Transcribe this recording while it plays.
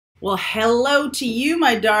Well, hello to you,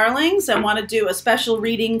 my darlings. I want to do a special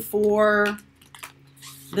reading for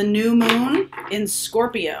the new moon in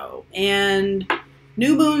Scorpio. And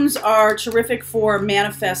new moons are terrific for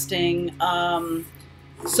manifesting.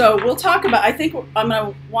 So we'll talk about, I think I'm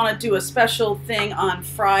going to want to do a special thing on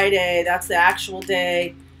Friday. That's the actual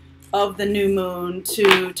day of the new moon,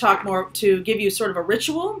 to talk more, to give you sort of a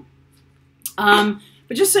ritual.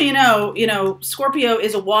 But just so you know, Scorpio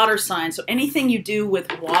is a water sign. So anything you do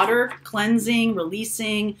with water, cleansing,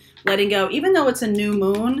 releasing, letting go, even though it's a new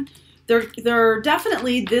moon, there are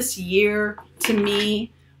definitely this year, to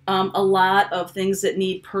me, a lot of things that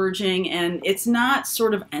need purging. And it's not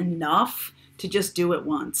sort of enough to just do it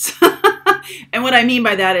once. And what I mean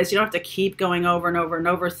by that is you don't have to keep going over and over and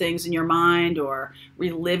over things in your mind or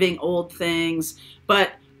reliving old things.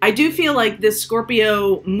 But I do feel like this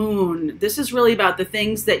Scorpio moon, this is really about the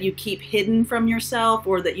things that you keep hidden from yourself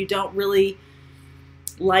or that you don't really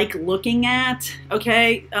like looking at,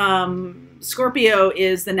 okay? Scorpio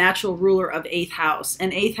is the natural ruler of 8th house,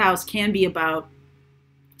 and 8th house can be about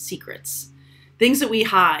secrets, things that we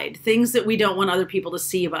hide, things that we don't want other people to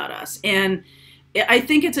see about us. And I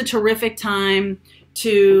think it's a terrific time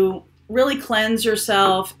to really cleanse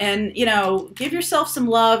yourself and, give yourself some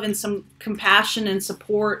love and some compassion and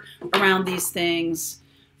support around these things.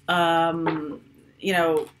 One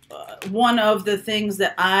of the things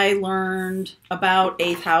that I learned about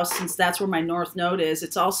 8th house, since that's where my North Node is,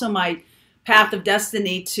 it's also my path of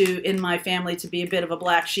destiny in my family to be a bit of a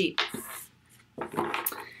black sheep.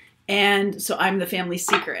 And so I'm the family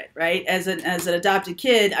secret, right? As an adopted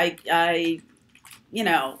kid, I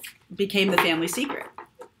became the family secret.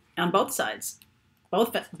 On both sides,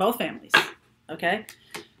 both families, okay?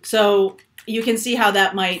 So you can see how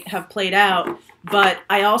that might have played out, but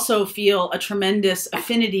I also feel a tremendous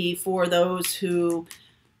affinity for those who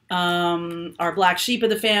are black sheep of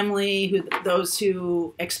the family, those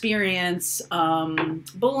who experience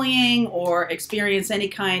bullying or experience any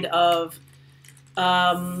kind of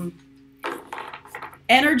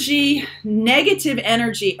negative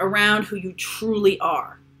energy around who you truly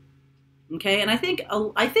are. Okay, and I think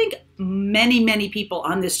many people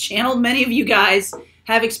on this channel, many of you guys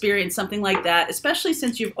have experienced something like that, especially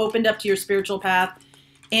since you've opened up to your spiritual path.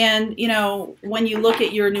 And, when you look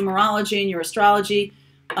at your numerology and your astrology,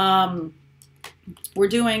 we're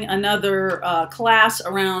doing another class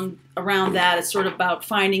around that. It's sort of about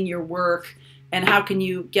finding your work and how can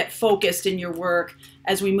you get focused in your work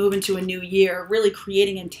as we move into a new year, really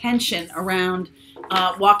creating intention around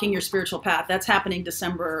walking your spiritual path. That's happening the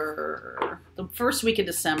first week of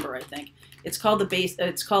December, I think. It's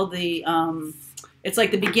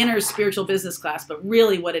like the beginner's spiritual business class, but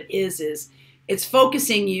really what it is it's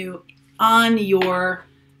focusing you on your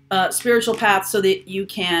spiritual path so that you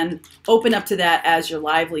can open up to that as your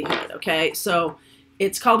livelihood, okay? So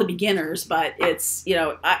it's called the beginners, but it's,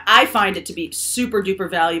 I find it to be super duper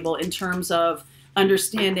valuable in terms of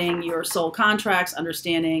understanding your soul contracts,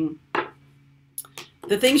 understanding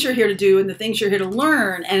the things you're here to do and the things you're here to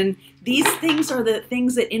learn. And these things are the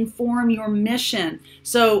things that inform your mission.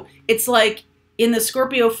 So it's like in the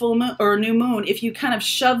Scorpio full moon or new moon, if you kind of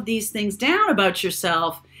shove these things down about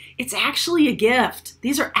yourself, it's actually a gift.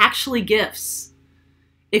 These are actually gifts.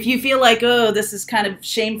 If you feel like, oh, this is kind of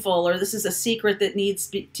shameful or this is a secret that needs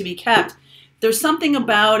to be kept, there's something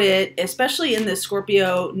about it, especially in this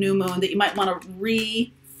Scorpio new moon, that you might want to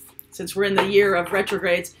since we're in the year of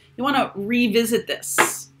retrogrades, you want to revisit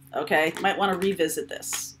this, okay? You might want to revisit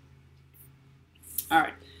this. All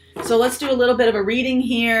right, so let's do a little bit of a reading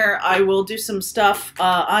here. I will do some stuff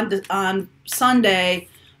on Sunday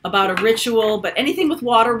about a ritual, but anything with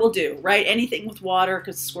water will do, right? Anything with water,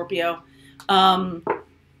 because Scorpio. And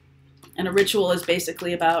a ritual is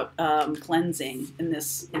basically about cleansing in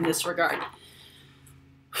this regard.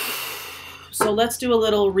 So let's do a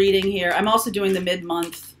little reading here. I'm also doing the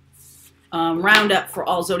mid-month roundup for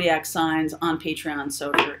all zodiac signs on Patreon.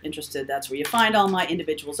 So if you're interested, that's where you find all my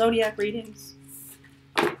individual zodiac readings.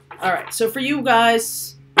 All right. So for you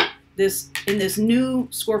guys, in this new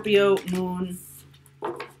Scorpio moon,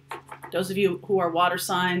 those of you who are water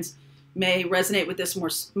signs may resonate with this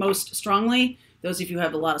most strongly. Those of you who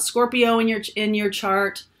have a lot of Scorpio in your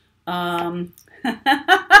chart,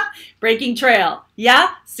 breaking trail.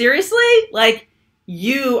 Yeah, seriously? Like,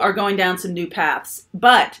 you are going down some new paths,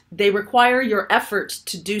 but they require your effort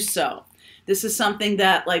to do so. This is something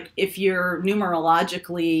that, like, if you're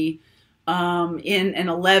numerologically in an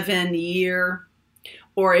 11 year,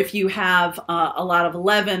 or if you have a lot of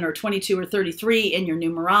 11 or 22 or 33 in your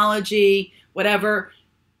numerology, whatever,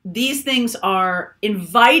 these things are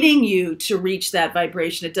inviting you to reach that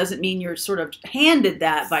vibration. It doesn't mean you're sort of handed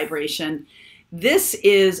that vibration. This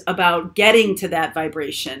is about getting to that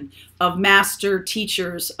vibration of master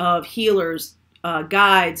teachers, of healers,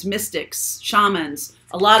 guides, mystics, shamans.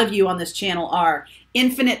 A lot of you on this channel are.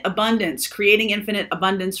 Infinite abundance, creating infinite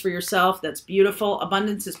abundance for yourself. That's beautiful.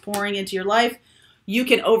 Abundance is pouring into your life. You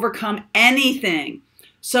can overcome anything.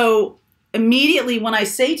 So immediately when I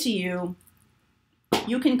say to you,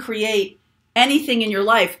 you can create anything in your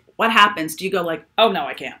life, what happens? Do you go like, oh no,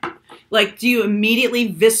 I can't? Like, do you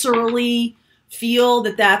immediately viscerally feel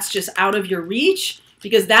that that's just out of your reach?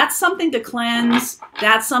 Because that's something to cleanse.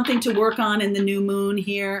 That's something to work on in the new moon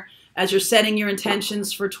here as you're setting your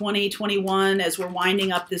intentions for 2021, as we're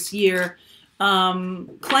winding up this year.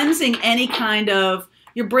 Cleansing any kind of,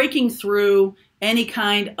 you're breaking through any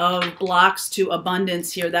kind of blocks to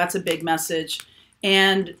abundance here. That's a big message.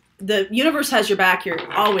 And the universe has your back here,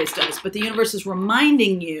 always does, but the universe is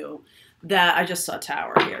reminding you that, I just saw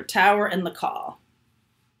Tower here, Tower and the call.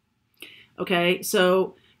 Okay,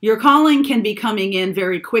 so your calling can be coming in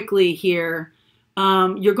very quickly here.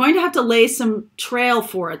 You're going to have to lay some trail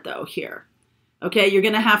for it though here. Okay, you're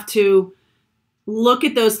going to have to look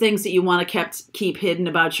at those things that you want to keep hidden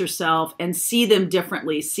about yourself and see them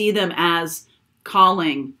differently. See them as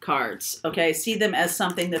calling cards. Okay, see them as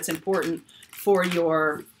something that's important for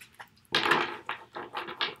your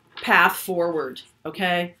path forward.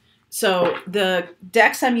 Okay, so the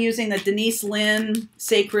decks I'm using, the Denise Lynn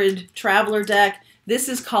Sacred Traveler deck, this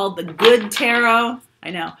is called the Good Tarot. I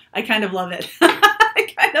know, I kind of love it.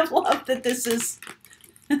 I kind of love that this is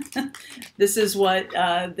this is what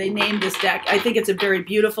they named this deck. I think it's a very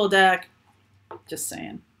beautiful deck. Just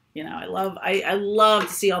saying. You know, I love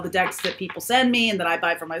to see all the decks that people send me and that I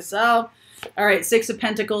buy for myself. All right, Six of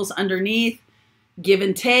Pentacles underneath. Give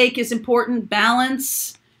and take is important.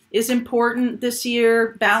 Balance is important this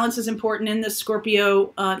year. Balance is important in this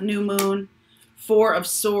Scorpio new moon. Four of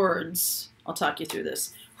Swords. I'll talk you through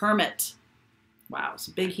this. Hermit. Wow,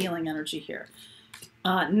 some big healing energy here.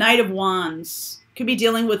 Knight of Wands. Could be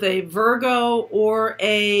dealing with a Virgo or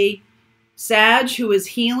a Sag who is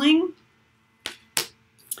healing.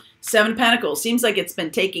 Seven of Pentacles. Seems like it's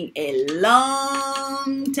been taking a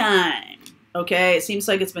long time. Okay, it seems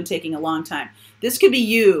like it's been taking a long time. This could be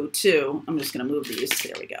you too. I'm just going to move these.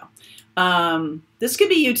 There we go. This could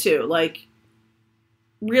be you too. Like,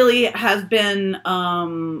 really has been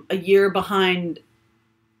a year behind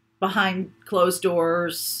closed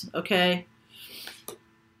doors. Okay.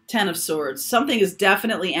 Ten of Swords. Something is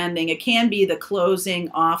definitely ending. It can be the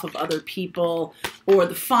closing off of other people or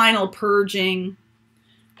the final purging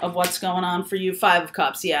of what's going on for you. Five of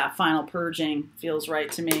Cups. Yeah, final purging feels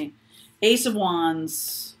right to me. Ace of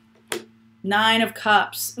Wands. Nine of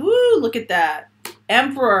Cups. Ooh, look at that.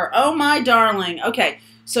 Emperor. Oh, my darling. Okay,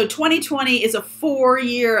 so 2020 is a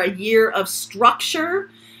year of structure.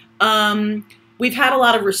 We've had a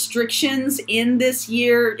lot of restrictions in this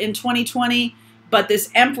year, in 2020, but this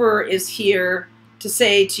Emperor is here to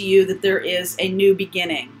say to you that there is a new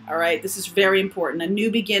beginning, all right? This is very important, a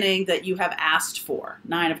new beginning that you have asked for,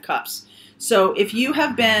 Nine of Cups. So if you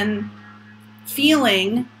have been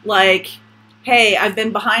feeling like, hey, I've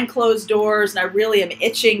been behind closed doors and I really am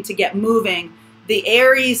itching to get moving, the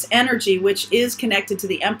Aries energy, which is connected to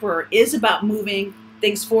the Emperor, is about moving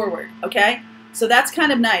things forward, okay? So that's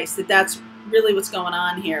kind of nice that that's really what's going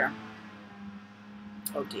on here.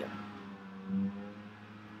 Oh, dear.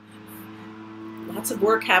 Lots of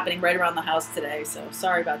work happening right around the house today, so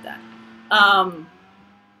sorry about that.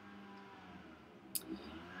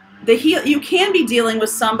 You can be dealing with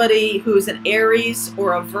somebody who's an Aries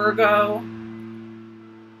or a Virgo.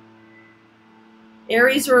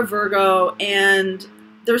 Aries or a Virgo, and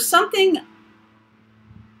there's something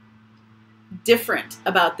different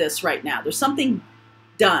about this right now. There's something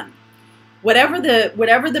done. Whatever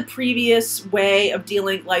the previous way of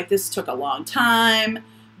dealing, like this took a long time.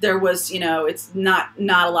 There was, you know, it's not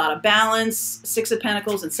a lot of balance. Six of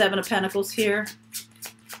Pentacles and Seven of Pentacles here.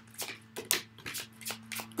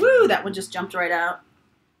 Woo, that one just jumped right out.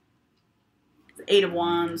 Eight of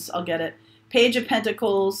Wands, I'll get it. Page of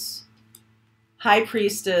Pentacles, High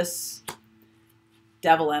Priestess,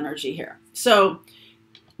 Devil energy here. So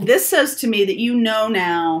this says to me that you know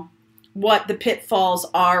now what the pitfalls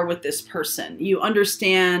are with this person. You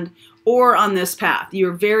understand, or on this path,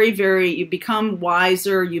 you're you've become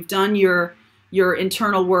wiser. You've done your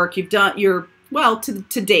internal work. You've done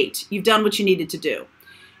to date, you've done what you needed to do.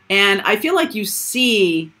 And I feel like you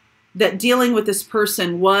see that dealing with this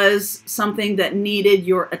person was something that needed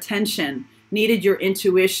your attention, needed your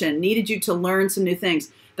intuition, needed you to learn some new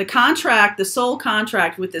things. The contract, the soul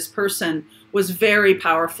contract with this person was very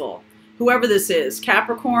powerful. Whoever this is,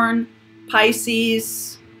 Capricorn,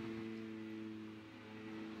 Pisces,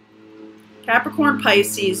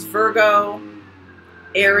 Virgo,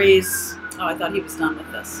 Aries. Oh, I thought he was done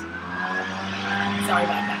with this. Sorry about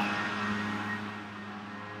that.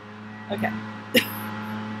 Okay.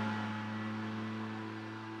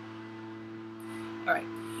 All right.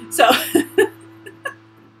 So,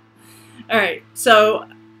 all right. So,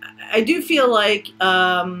 I do feel like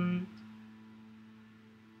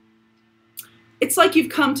it's like you've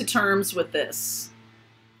come to terms with this.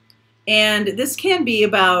 And this can be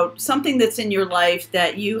about something that's in your life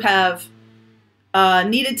that you have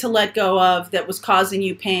needed to let go of, that was causing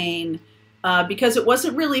you pain because it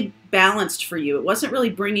wasn't really balanced for you. It wasn't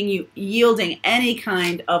really yielding any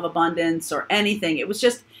kind of abundance or anything. It was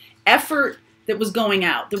just effort that was going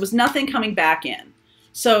out. There was nothing coming back in.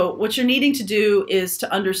 So what you're needing to do is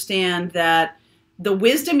to understand that the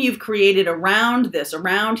wisdom you've created around this,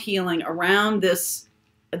 around healing, around this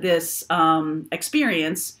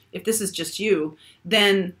experience, if this is just you,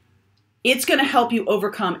 then it's going to help you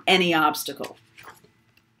overcome any obstacle.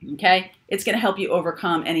 Okay? It's going to help you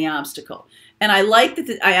overcome any obstacle. And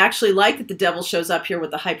I actually like that the devil shows up here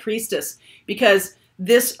with the high priestess, because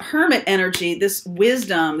this hermit energy, this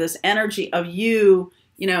wisdom, this energy of you,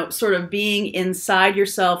 sort of being inside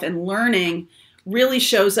yourself and learning, really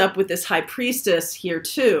shows up with this high priestess here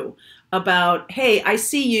too, about, hey, I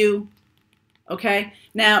see you. Okay.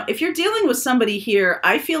 Now, if you're dealing with somebody here,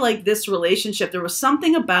 I feel like this relationship, there was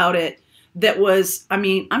something about it that was, I'm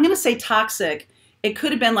going to say toxic. It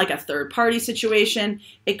could have been like a third party situation.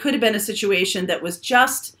 It could have been a situation that was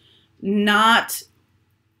just not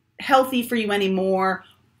healthy for you anymore.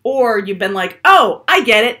 Or you've been like, oh, I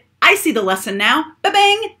get it. I see the lesson now.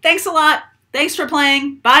 Ba-bang. Thanks a lot. Thanks for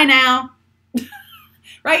playing. Bye now.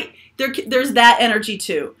 Right? There's that energy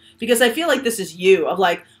too. Because I feel like this is you, of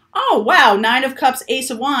like, oh, wow, 9 of Cups,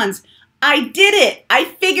 Ace of Wands. I did it. I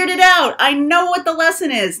figured it out. I know what the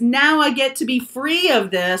lesson is. Now I get to be free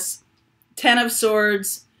of this. 10 of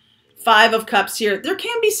Swords, 5 of Cups here. There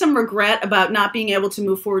can be some regret about not being able to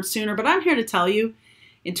move forward sooner, but I'm here to tell you,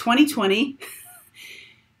 in 2020,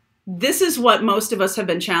 this is what most of us have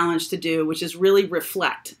been challenged to do, which is really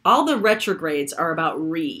reflect. All the retrogrades are about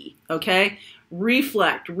okay?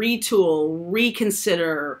 Reflect, retool,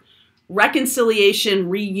 reconsider, reconciliation,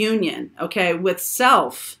 reunion, okay, with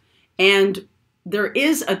self. And there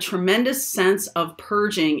is a tremendous sense of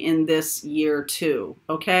purging in this year too,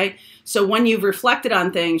 okay? So when you've reflected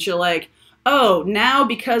on things, you're like, oh, now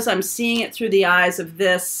because I'm seeing it through the eyes of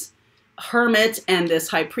this hermit and this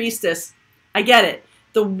high priestess, I get it.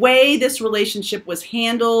 The way this relationship was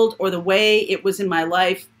handled or the way it was in my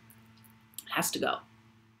life has to go.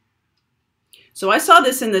 So I saw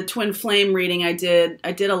this in the twin flame reading I did.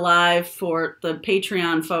 I did a live for the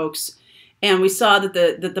Patreon folks, and we saw that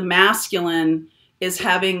the masculine is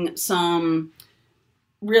having some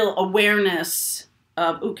real awareness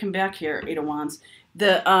of, ooh, come back here, 8 of Wands.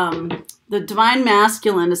 The divine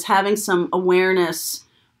masculine is having some awareness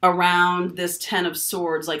around this 10 of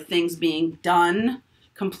Swords, like things being done,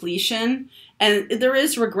 completion, and there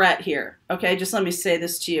is regret here. Okay, just let me say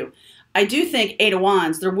this to you. I do think 8 of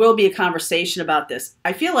Wands, there will be a conversation about this.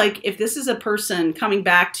 I feel like if this is a person coming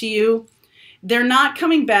back to you, they're not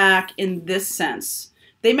coming back in this sense.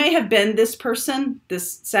 They may have been this person,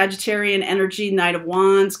 this Sagittarian energy, Knight of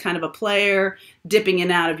Wands, kind of a player, dipping in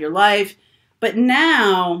and out of your life. But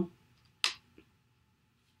now,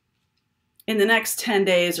 in the next 10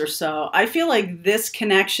 days or so, I feel like this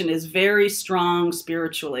connection is very strong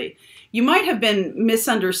spiritually. You might have been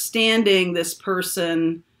misunderstanding this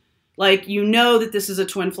person. Like, you know that this is a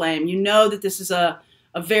twin flame. You know that this is a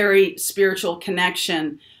very spiritual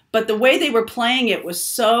connection. But the way they were playing it was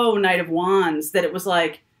so Knight of Wands that it was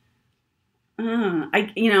like,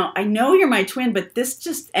 I know you're my twin, but this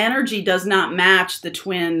just energy does not match the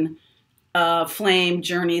twin flame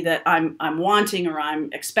journey that I'm wanting or I'm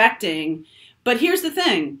expecting. But here's the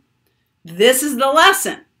thing. This is the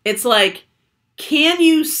lesson. It's like, can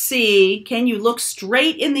you look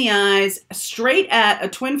straight in the eyes, straight at a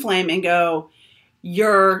twin flame and go,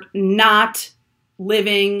 you're not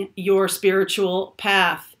living your spiritual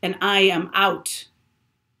path and I am out.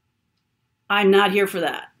 I'm not here for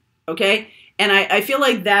that. Okay. And I feel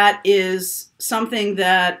like that is something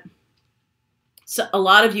that a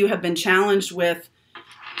lot of you have been challenged with,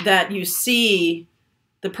 that you see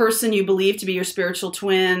the person you believe to be your spiritual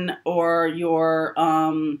twin or your,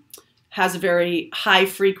 has a very high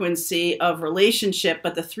frequency of relationship,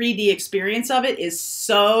 but the 3D experience of it is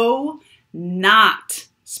so not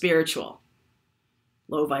spiritual.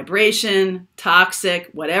 low vibration, toxic,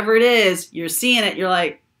 whatever it is, you're seeing it. You're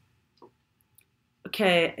like,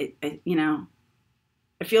 okay,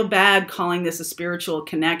 I feel bad calling this a spiritual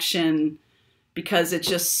connection because it's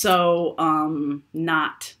just so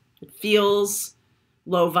not. It feels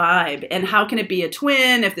low vibe. And how can it be a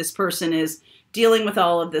twin if this person is dealing with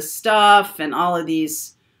all of this stuff and all of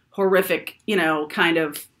these horrific, kind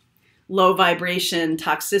of low vibration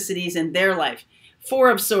toxicities in their life?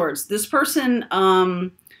 Four of Swords. This person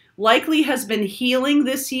likely has been healing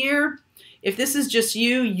this year. If this is just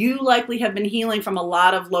you, you likely have been healing from a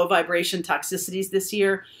lot of low vibration toxicities this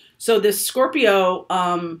year. So this Scorpio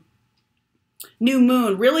new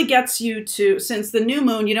moon really gets you to, since the new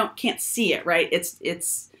moon, you can't see it, right?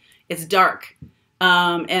 It's dark.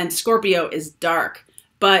 And Scorpio is dark.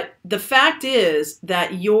 But the fact is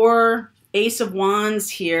that your Ace of Wands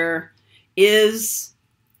here is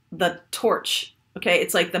the torch. Okay,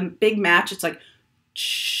 it's like the big match. It's like,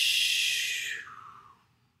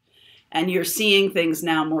 and you're seeing things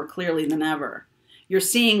now more clearly than ever. You're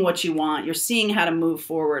seeing what you want. You're seeing how to move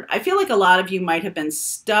forward. I feel like a lot of you might have been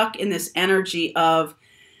stuck in this energy of,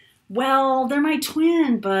 well, they're my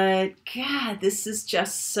twin, but God, this is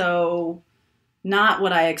just so not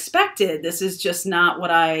what I expected. This is just not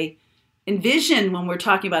what I envisioned when we're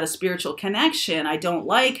talking about a spiritual connection. I don't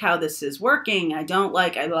like how this is working. I don't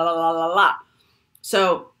like, la, la, la, la, la.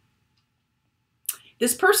 So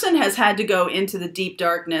this person has had to go into the deep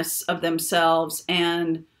darkness of themselves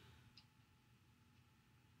and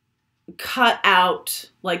cut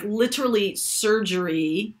out, like literally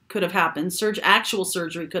surgery could have happened. Actual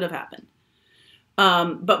surgery could have happened.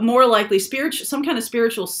 But more likely some kind of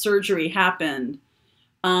spiritual surgery happened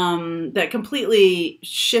that completely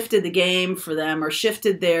shifted the game for them or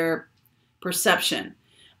shifted their perception.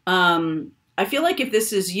 I feel like if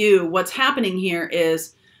this is you, what's happening here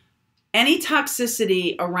is any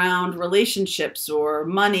toxicity around relationships or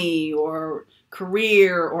money or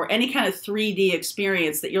career or any kind of 3D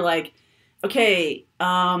experience that you're like, okay,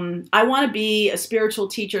 I want to be a spiritual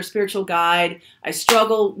teacher, spiritual guide. I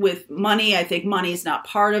struggle with money. I think money is not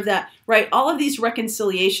part of that, right? All of these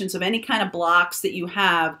reconciliations of any kind of blocks that you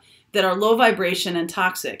have that are low vibration and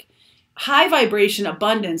toxic. High vibration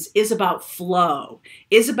abundance is about flow,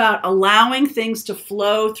 is about allowing things to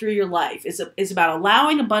flow through your life, is about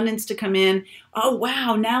allowing abundance to come in. Oh,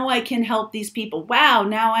 wow, now I can help these people. Wow,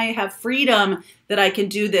 now I have freedom that I can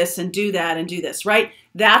do this and do that and do this, right?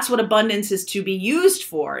 That's what abundance is to be used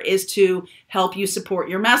for, is to help you support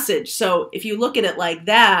your message. So if you look at it like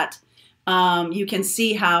that, you can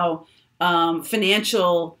see how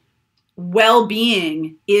financial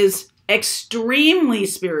well-being is extremely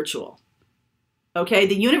spiritual. Okay,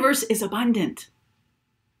 the universe is abundant.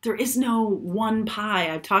 There is no one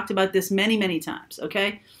pie. I've talked about this many, many times,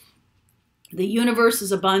 okay? The universe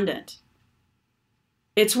is abundant.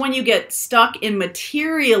 It's when you get stuck in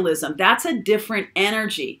materialism. That's a different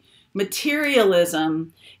energy.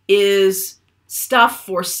 Materialism is stuff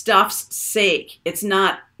for stuff's sake. It's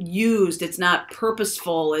not used. It's not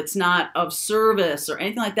purposeful. It's not of service or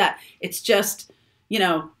anything like that. It's just,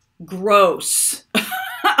 gross.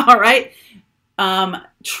 All right?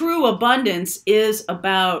 True abundance is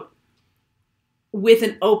about, with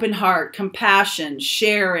an open heart, compassion,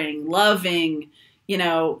 sharing, loving,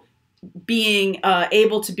 being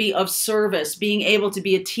able to be of service, being able to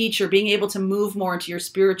be a teacher, being able to move more into your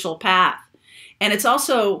spiritual path. And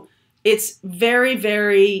it's very,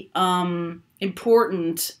 very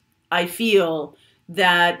important, I feel,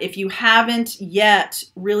 that if you haven't yet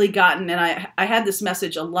really gotten, and I had this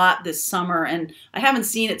message a lot this summer, and I haven't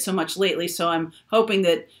seen it so much lately, so I'm hoping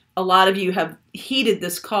that a lot of you have heeded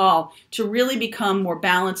this call to really become more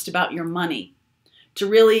balanced about your money, to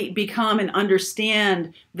really become and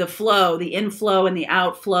understand the flow, the inflow and the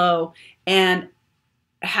outflow, and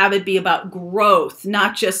have it be about growth,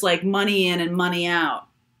 not just like money in and money out,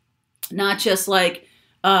 not just like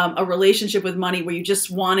a relationship with money where you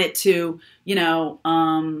just want it to,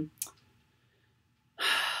 to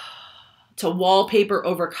wallpaper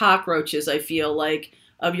over cockroaches, I feel like,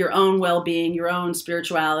 of your own well-being, your own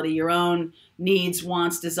spirituality, your own needs,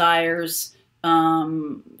 wants, desires,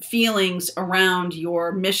 feelings around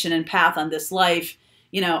your mission and path on this life.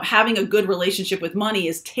 Having a good relationship with money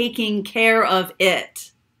is taking care of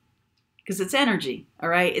it, because it's energy, all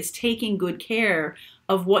right? It's taking good care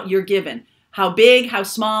of what you're given. How big, how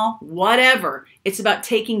small, whatever. It's about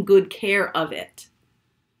taking good care of it.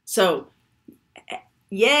 So,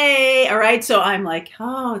 yay. All right. So I'm like,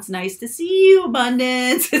 oh, it's nice to see you,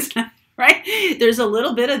 abundance. It's not, right. There's a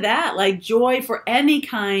little bit of that, like joy for any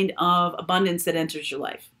kind of abundance that enters your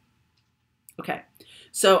life. Okay.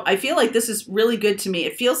 So I feel like this is really good to me.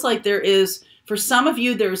 It feels like there is, for some of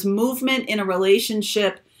you, there's movement in a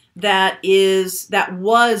relationship that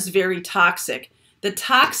was very toxic. The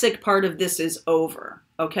toxic part of this is over,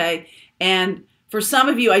 okay? And for some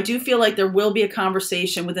of you, I do feel like there will be a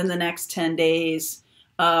conversation within the next 10 days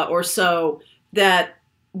or so that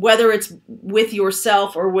whether it's with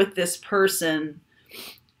yourself or with this person,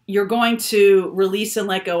 you're going to release and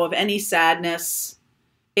let go of any sadness.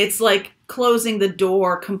 It's like closing the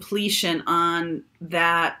door, completion on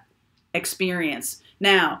that experience.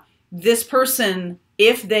 Now, this person,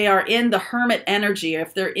 if they are in the hermit energy,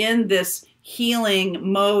 if they're in this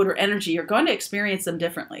healing mode or energy, you're going to experience them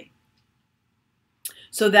differently.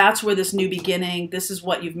 So that's where this new beginning, this is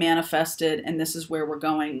what you've manifested, and this is where we're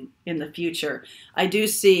going in the future. I do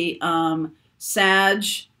see Sag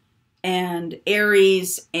and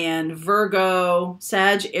Aries and Virgo,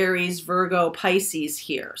 Sag, Aries, Virgo, Pisces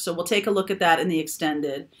here. So we'll take a look at that in the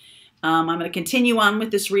extended. I'm going to continue on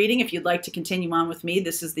with this reading. If you'd like to continue on with me,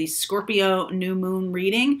 this is the Scorpio new moon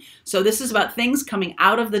reading. So this is about things coming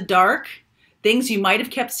out of the dark, things you might have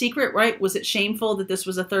kept secret, right? Was it shameful that this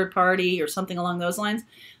was a third party or something along those lines?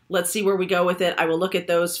 Let's see where we go with it. I will look at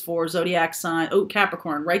those for zodiac sign. Oh,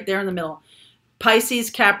 Capricorn, right there in the middle. Pisces,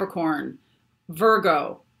 Capricorn,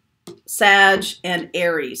 Virgo, Sag, and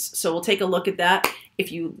Aries. So we'll take a look at that.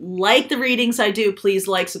 If you like the readings I do, please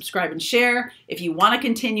like, subscribe, and share. If you want to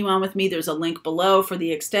continue on with me, there's a link below for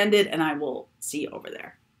the extended, and I will see you over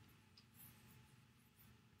there.